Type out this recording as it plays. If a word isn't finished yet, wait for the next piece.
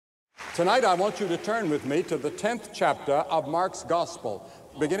Tonight I want you to turn with me to the 10th chapter of Mark's Gospel,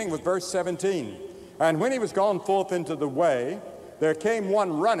 beginning with verse 17. And when he was gone forth into the way, there came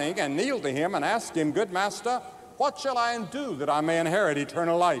one running and kneeled to him and asked him, Good master, what shall I do that I may inherit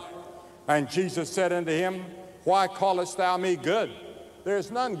eternal life? And Jesus said unto him, Why callest thou me good? There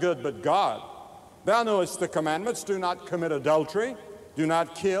is none good but God. Thou knowest the commandments, do not commit adultery, do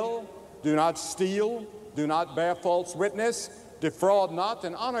not kill, do not steal, do not bear false witness, defraud not,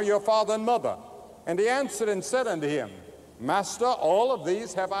 and honor your father and mother. And he answered and said unto him, Master, all of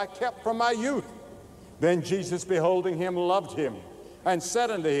these have I kept from my youth. Then Jesus, beholding him, loved him, and said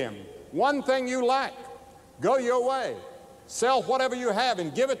unto him, One thing you lack. Go your way, sell whatever you have,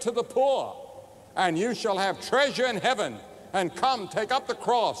 and give it to the poor, and you shall have treasure in heaven. And come, take up the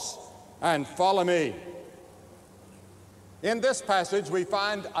cross, and follow me. In this passage, we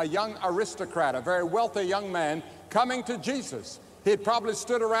find a young aristocrat, a very wealthy young man, coming to Jesus. He had probably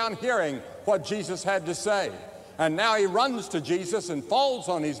stood around hearing what Jesus had to say. And now he runs to Jesus and falls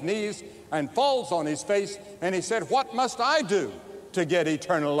on his knees and falls on his face. And he said, What must I do to get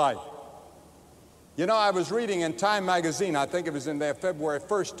eternal life? You know, I was reading in Time magazine, I think it was in their February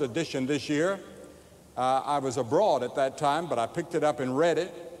 1st edition this year. I was abroad at that time, but I picked it up and read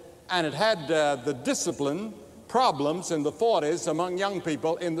it. And it had the discipline problems in the 40s among young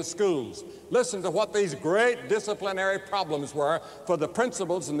people in the schools. Listen to what these great disciplinary problems were for the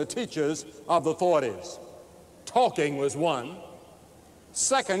principals and the teachers of the 40s. Talking was one.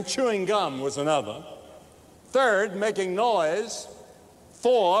 Second, chewing gum was another. Third, making noise.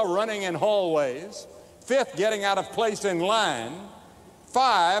 4, running in hallways. 5th, getting out of place in line.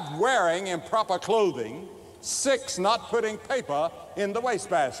 5, wearing improper clothing. 6, not putting paper in the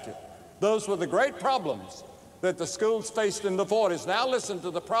wastebasket. Those were the great problems that the schools faced in the 40s. Now listen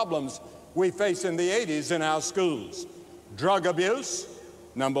to the problems we face in the 80s in our schools. Drug abuse,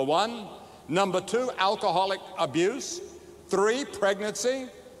 number 1. Number 2, alcoholic abuse. 3, pregnancy.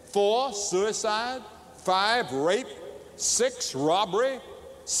 4, suicide. 5, rape. 6, robbery.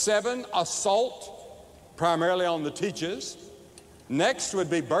 7, assault, primarily on the teachers. Next would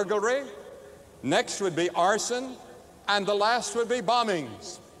be burglary. Next would be arson. And the last would be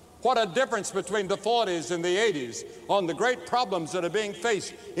bombings. What a difference between the 40s and the 80s on the great problems that are being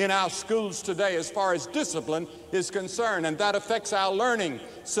faced in our schools today as far as discipline is concerned. And that affects our learning,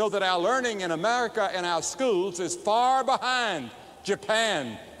 so that our learning in America and our schools is far behind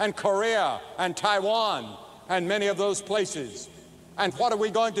Japan and Korea and Taiwan and many of those places. And what are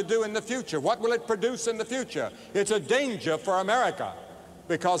we going to do in the future? What will it produce in the future? It's a danger for America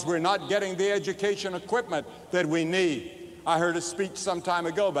because we're not getting the education equipment that we need. I heard a speech some time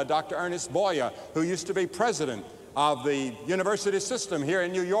ago by Dr. Ernest Boyer, who used to be president of the university system here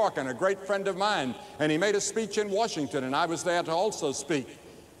in New York and a great friend of mine. And he made a speech in Washington, and I was there to also speak.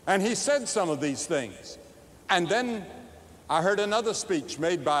 And he said some of these things. And then I heard another speech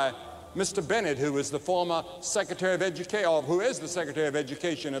made by Mr. Bennett, who is the former Secretary of Education, or who is the Secretary of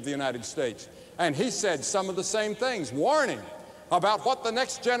Education of the United States. And he said some of the same things, warning about what the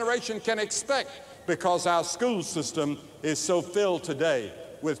next generation can expect, because our school system is so filled today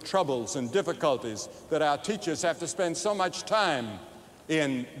with troubles and difficulties that our teachers have to spend so much time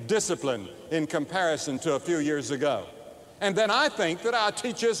in discipline in comparison to a few years ago. And then I think that our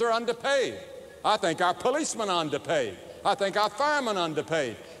teachers are underpaid. I think our policemen are underpaid. I think our firemen are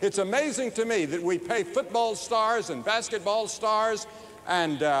underpaid. It's amazing to me that we pay football stars and basketball stars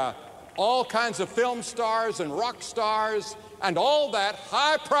and all kinds of film stars and rock stars and all that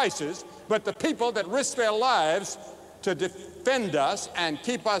high prices, but the people that risk their lives to defend us and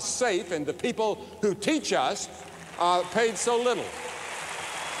keep us safe, and the people who teach us, are paid so little.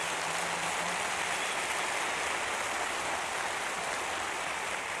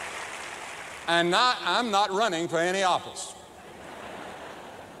 And I'm not running for any office.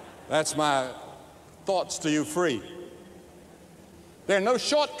 That's my thoughts to you free. There are no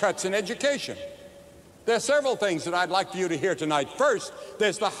shortcuts in education. There are several things that I'd like for you to hear tonight. First,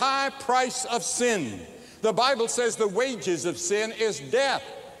 there's the high price of sin. The Bible says the wages of sin is death.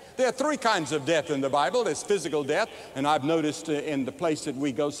 There are 3 kinds of death in the Bible. There's physical death, and I've noticed in the place that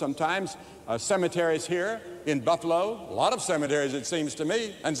we go sometimes, cemeteries here in Buffalo, a lot of cemeteries it seems to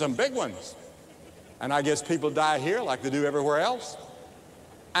me, and some big ones. And I guess people die here like they do everywhere else.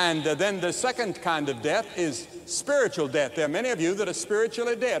 And then the second kind of death is spiritual death. There are many of you that are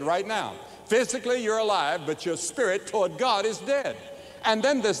spiritually dead right now. Physically, you're alive, but your spirit toward God is dead. And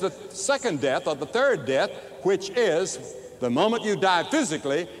then there's the second death, or the third death, which is the moment you die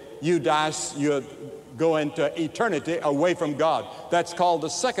physically, you go into eternity away from God. That's called the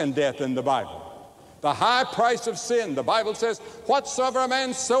second death in the Bible. The high price of sin. The Bible says, whatsoever a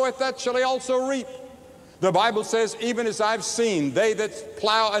man soweth, that shall he also reap. The Bible says, even as I've seen, they that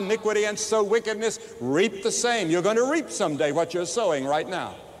plow iniquity and sow wickedness reap the same. You're going to reap someday what you're sowing right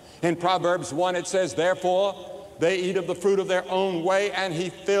now. In Proverbs 1 it says, therefore they eat of the fruit of their own way, and he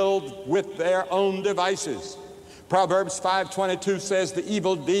filled with their own devices. Proverbs 5:22 says, the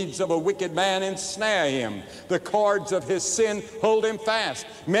evil deeds of a wicked man ensnare him. The cords of his sin hold him fast.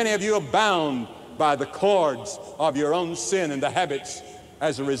 Many of you are bound by the cords of your own sin and the habits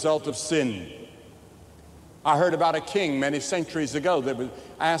as a result of sin. I heard about a king many centuries ago that would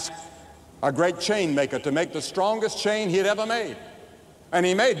ask a great chain maker to make the strongest chain he had ever made. And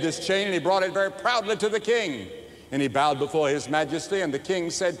he made this chain, and he brought it very proudly to the king. And he bowed before his majesty, and the king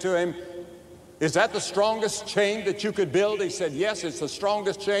said to him, is that the strongest chain that you could build? He said, yes, it's the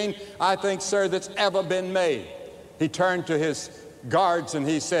strongest chain, I think, sir, that's ever been made. He turned to his guards and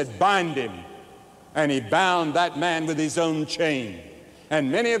he said, bind him. And he bound that man with his own chain.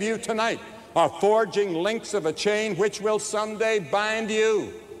 And many of you tonight are forging links of a chain which will someday bind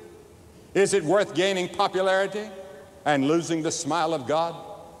you. Is it worth gaining popularity and losing the smile of God?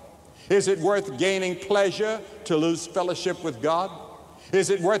 Is it worth gaining pleasure to lose fellowship with God? Is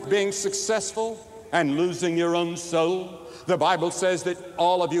it worth being successful and losing your own soul? The Bible says that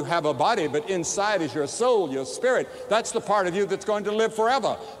all of you have a body, but inside is your soul, your spirit. That's the part of you that's going to live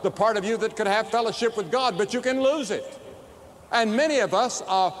forever. The part of you that could have fellowship with God, but you can lose it. And many of us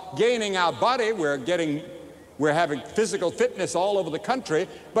are gaining our body. We're having physical fitness all over the country,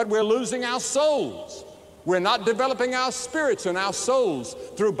 but we're losing our souls. We're not developing our spirits and our souls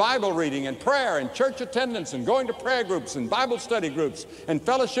through Bible reading and prayer and church attendance and going to prayer groups and Bible study groups and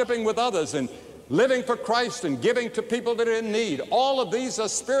fellowshipping with others and living for Christ and giving to people that are in need. All of these are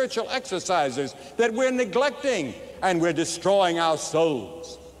spiritual exercises that we're neglecting, and we're destroying our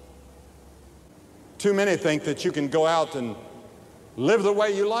souls. Too many think that you can go out and live the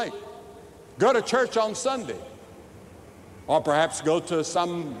way you like. Go to church on Sunday, or perhaps go to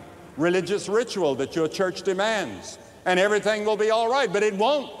some religious ritual that your church demands, and everything will be all right, but it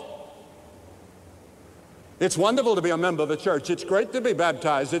won't. It's wonderful to be a member of a church. It's great to be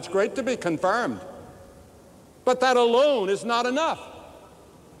baptized. It's great to be confirmed. But that alone is not enough.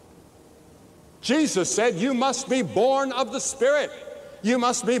 Jesus said, you must be born of the Spirit. You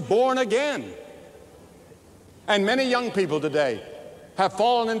must be born again. And many young people today have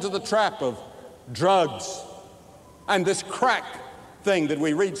fallen into the trap of drugs and this crack thing that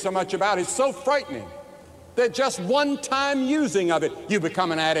we read so much about. Is so frightening that just one time using of it, you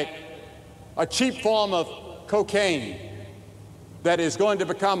become an addict. A cheap form of cocaine that is going to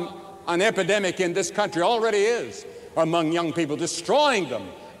become an epidemic in this country, already is among young people, destroying them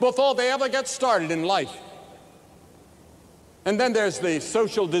before they ever get started in life. And then there's the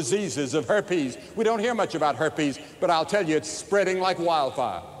social diseases of herpes. We don't hear much about herpes, but I'll tell you, it's spreading like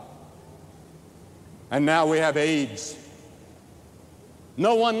wildfire. And now we have AIDS.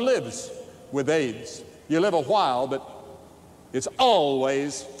 No one lives with AIDS. You live a while, but it's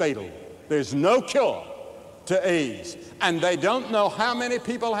always fatal. There's no cure to AIDS. And they don't know how many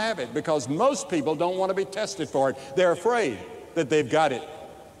people have it, because most people don't want to be tested for it. They're afraid that they've got it.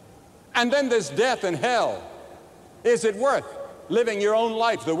 And then there's death and hell. Is it worth living your own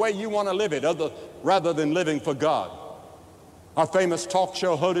life the way you want to live it, rather than living for God? A famous talk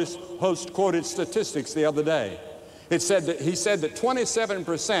show host quoted statistics the other day. He said that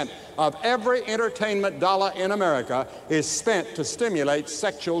 27% of every entertainment dollar in America is spent to stimulate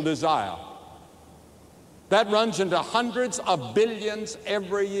sexual desire. That runs into hundreds of billions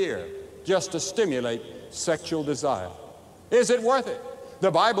every year just to stimulate sexual desire. Is it worth it?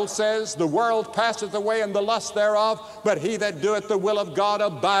 The Bible says, the world passeth away and the lust thereof, but he that doeth the will of God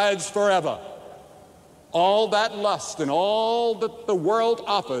abides forever. All that lust and all that the world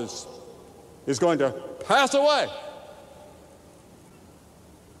offers is going to pass away.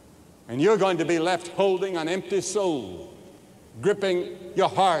 And you're going to be left holding an empty soul, gripping your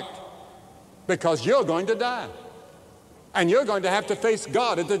heart, because you're going to die. And you're going to have to face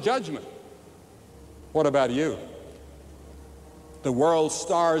God at the judgment. What about you? The world's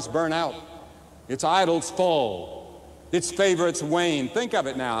stars burn out. Its idols fall. Its favorites wane. Think of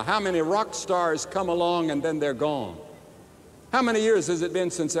it now. How many rock stars come along and then they're gone? How many years has it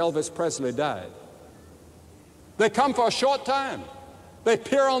been since Elvis Presley died? They come for a short time. They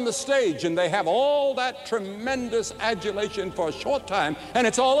appear on the stage and they have all that tremendous adulation for a short time, and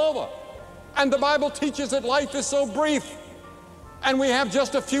it's all over. And the Bible teaches that life is so brief, and we have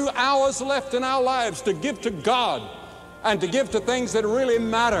just a few hours left in our lives to give to God and to give to things that really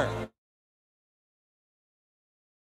matter.